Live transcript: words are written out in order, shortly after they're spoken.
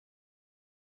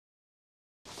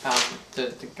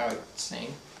the goat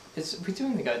scene. We're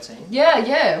doing the goat scene.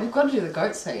 Yeah, we've got to do the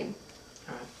goat scene.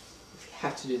 Alright. We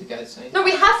have to do the goat scene. No,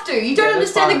 we have to. You don't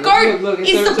understand. Fine. The goat look,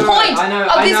 is the point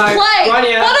of this play. Right,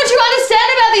 why don't you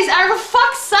understand about this, Aaron? For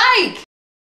fuck's sake!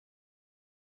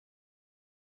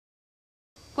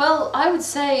 Well, I would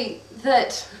say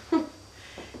that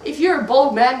if you're a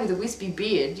bald man with a wispy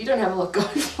beard, you don't have a lot going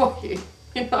for you,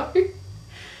 you know?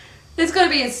 There's got to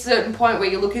be a certain point where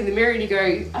you look in the mirror and you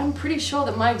go, I'm pretty sure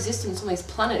that my existence on this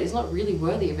planet is not really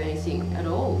worthy of anything at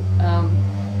all.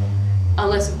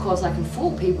 Unless, of course, I can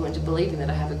fool people into believing that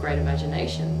I have a great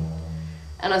imagination.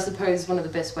 And I suppose one of the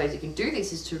best ways you can do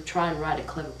this is to try and write a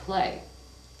clever play.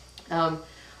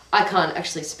 I can't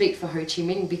actually speak for Ho Chi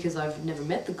Minh because I've never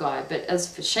met the guy, but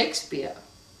as for Shakespeare...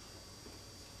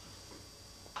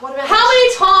 What about how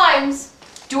many times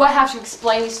do I have to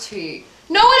explain this to you?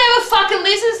 No one ever fucking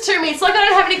listens to me. It's like I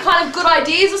don't have any kind of good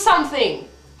ideas or something.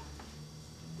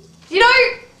 You know,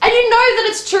 and you know that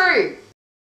it's true.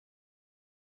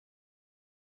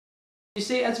 You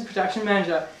see, as a production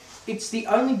manager, it's the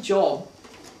only job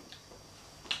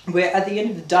where at the end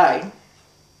of the day,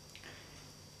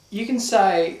 you can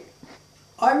say,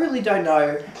 I really don't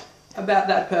know about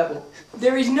that purple.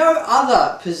 There is no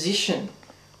other position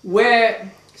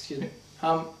where, excuse me,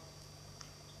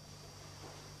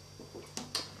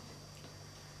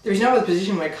 there is no other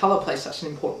position where colour plays such an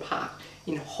important part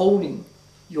in holding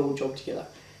your job together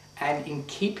and in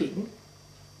keeping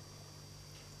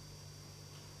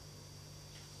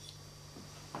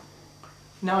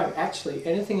no, actually,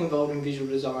 anything involved in visual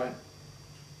design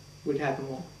would have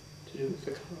more to do with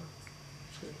the colour.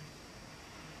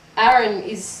 Aaron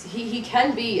is, he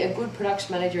can be a good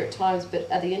production manager at times, but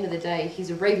at the end of the day, he's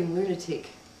a raving lunatic.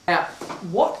 Now,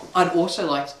 what I'd also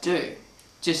like to do,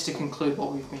 just to conclude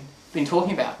what we've been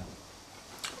talking about,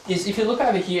 is if you look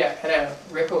over here at our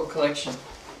record collection,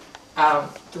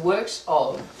 the works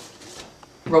of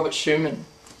Robert Schumann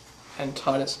and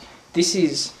Titus. This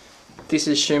is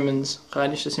Schumann's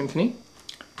Rheinische Symphony.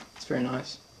 It's very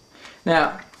nice.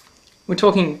 Now, we're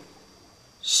talking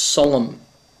solemn.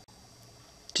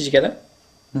 Did you get that?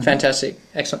 Mm-hmm. Fantastic.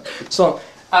 Excellent. Solemn.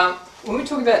 When we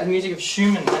talk about the music of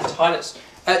Schumann and Titus,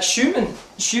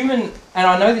 Schumann, and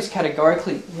I know this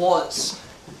categorically, was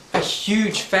a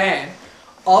huge fan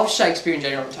of Shakespeare in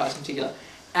general and Titus in particular.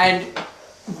 And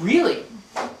really,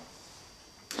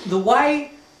 the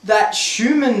way that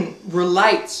Schumann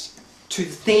relates to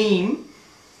the theme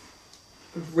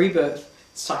of rebirth,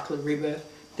 cycle of rebirth,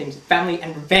 themes of family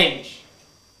and revenge,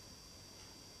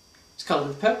 it's coloured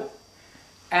with purple.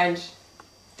 And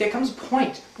there comes a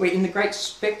point where in the great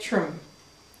spectrum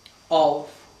of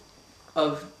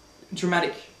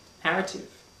dramatic narrative,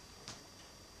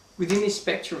 within this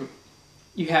spectrum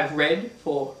you have red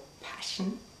for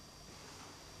passion,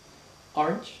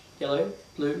 orange, yellow,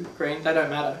 blue, green, they don't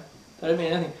matter, they don't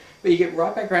mean anything, but you get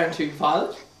right back around to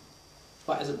violet,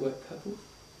 or as it were purple.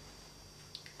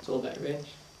 It's all about revenge.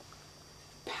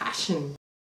 Passion.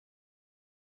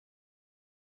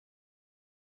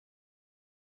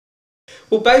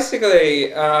 Well,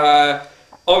 basically,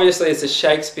 obviously it's a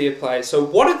Shakespeare play, so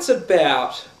what it's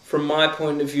about, from my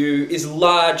point of view, is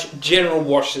large general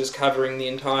washes covering the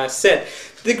entire set.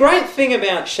 The great thing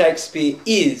about Shakespeare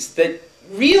is that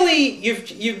really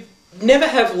you never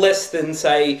have less than,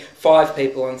 say, 5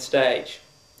 people on stage.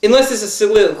 Unless there's a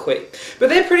soliloquy. But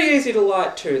they're pretty easy to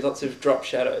light too, lots of drop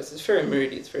shadows. It's very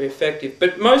moody, it's very effective.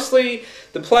 But mostly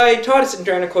the play, Titus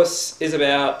Andronicus, is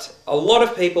about a lot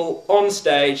of people on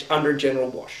stage under a general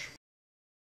wash.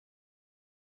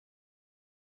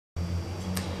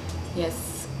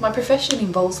 Yes, my profession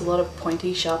involves a lot of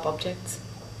pointy, sharp objects.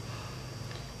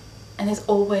 And there's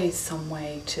always some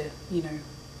way to, you know,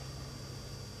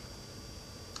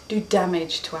 do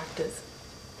damage to actors.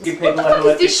 Give What the fuck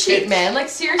is this shit, man? Like,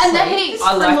 seriously? And the heat.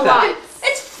 I like that.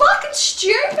 It's fucking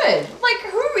stupid! Like,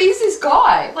 who is this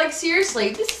guy? Like, seriously,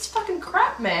 this is fucking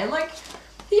crap, man. Like,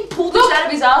 he pulled this out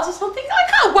of his ass or something? I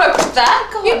can't work with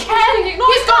that! God, you can!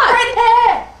 He's got red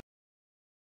hair!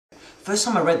 First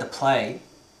time I read the play,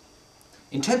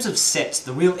 in terms of sets,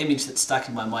 the real image that stuck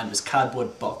in my mind was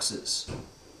cardboard boxes.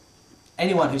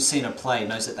 Anyone who's seen a play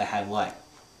knows that they have, like,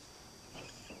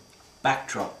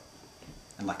 backdrop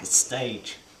and, like, a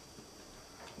stage.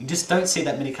 You just don't see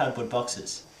that many cardboard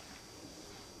boxes.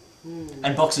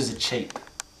 And boxes are cheap.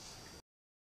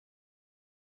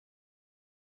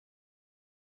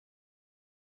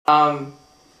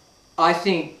 I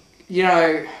think, you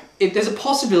know, if there's a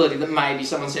possibility that maybe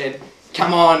someone said,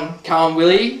 come on,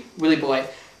 Willy boy.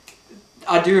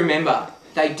 I do remember,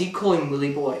 they did call him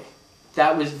Willy boy.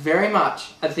 That was very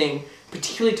much a thing,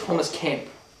 particularly Thomas Kemp.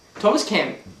 Thomas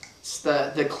Kemp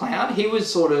the clown. He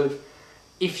was sort of,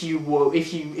 if you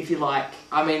like,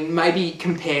 I mean, maybe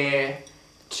compare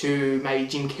to maybe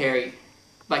Jim Carrey,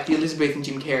 like the Elizabethan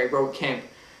Jim Carrey, Robert Kemp.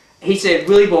 He said,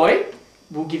 "Willy boy,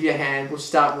 we'll give you a hand. We'll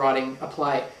start writing a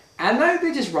play." And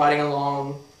they're just writing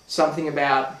along something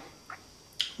about,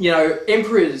 you know,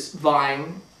 emperors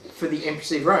vying for the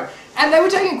empressy of Rome. And they were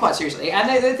taking it quite seriously. And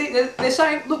they're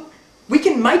saying, look, we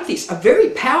can make this a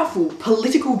very powerful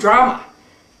political drama.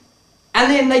 And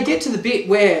then they get to the bit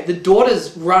where the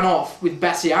daughters run off with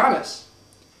Bassianus.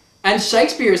 And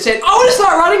Shakespeare has said, "I want to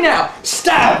start writing now!"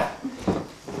 Stab!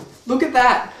 Look at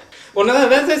that. Well, no,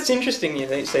 that's interesting,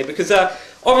 you see, because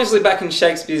obviously back in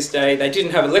Shakespeare's day, they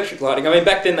didn't have electric lighting. I mean,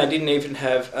 back then they didn't even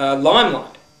have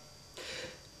limelight.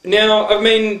 Now, I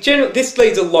mean, this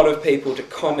leads a lot of people to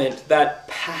comment that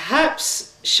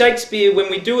perhaps Shakespeare, when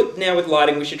we do it now with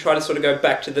lighting, we should try to sort of go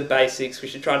back to the basics, we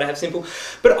should try to have simple.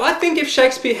 But I think if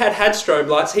Shakespeare had strobe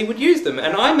lights, he would use them.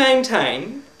 And I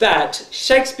maintain that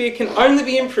Shakespeare can only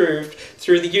be improved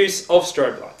through the use of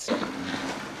strobe lights.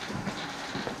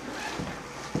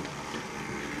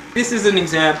 This is an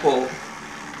example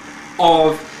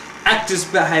of actors'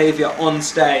 behaviour on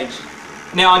stage.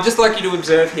 Now, I'd just like you to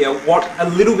observe here what a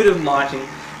little bit of lighting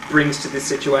brings to this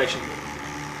situation.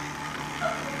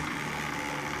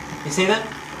 You see that?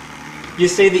 You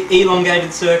see the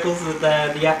elongated circles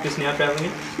that the actor's now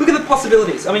travelling in? Look at the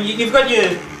possibilities. I mean, you've got your...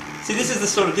 See, this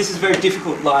is very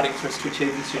difficult lighting for us to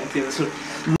achieve in student theatre, sort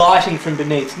of lighting from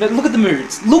beneath. But look at the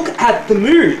moods. Look at the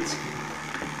moods!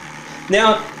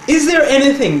 Now, is there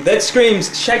anything that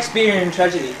screams Shakespearean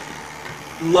tragedy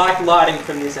like lighting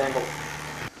from this angle?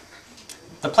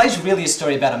 The play's really a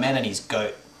story about a man and his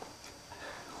goat.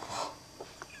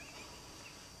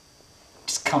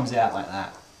 Just comes out like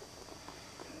that.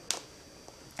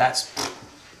 That's,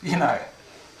 you know,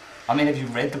 I mean, have you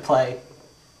read the play?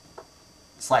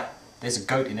 It's like there's a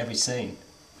goat in every scene.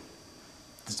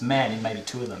 There's a man in maybe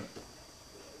two of them.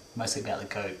 Mostly about the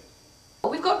goat.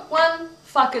 We've got one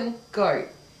fucking goat,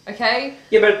 okay?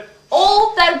 Yeah, but...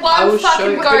 All that one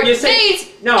fucking goat needs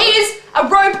is a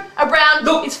rope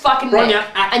around its fucking neck.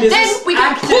 And then we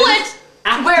can pull it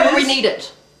to wherever we need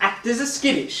it. Actors are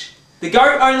skittish. The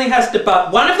goat only has to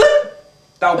butt one of them,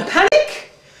 they'll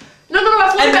panic. No,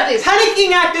 I've thought about this.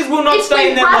 Panicking actors will not stay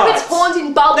in their lives. If we wrap its horns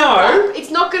in bubble wrap,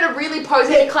 it's not going to really pose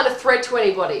any kind of threat to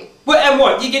anybody. Well, and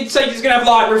what? So you're just going to have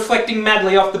light reflecting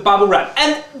madly off the bubble wrap.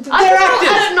 And they're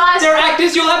actors. They're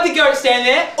actors. You'll have the goat stand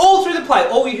there all through the play.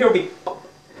 All you hear will be...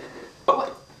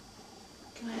 What?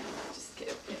 Can I just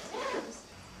get a bit?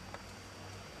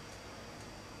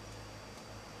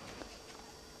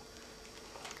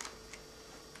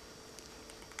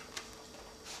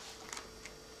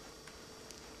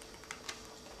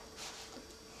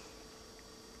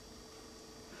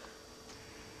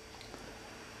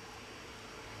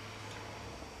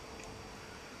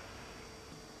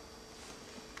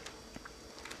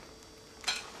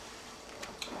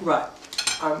 Right.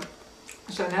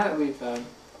 So now that we've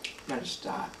managed to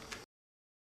start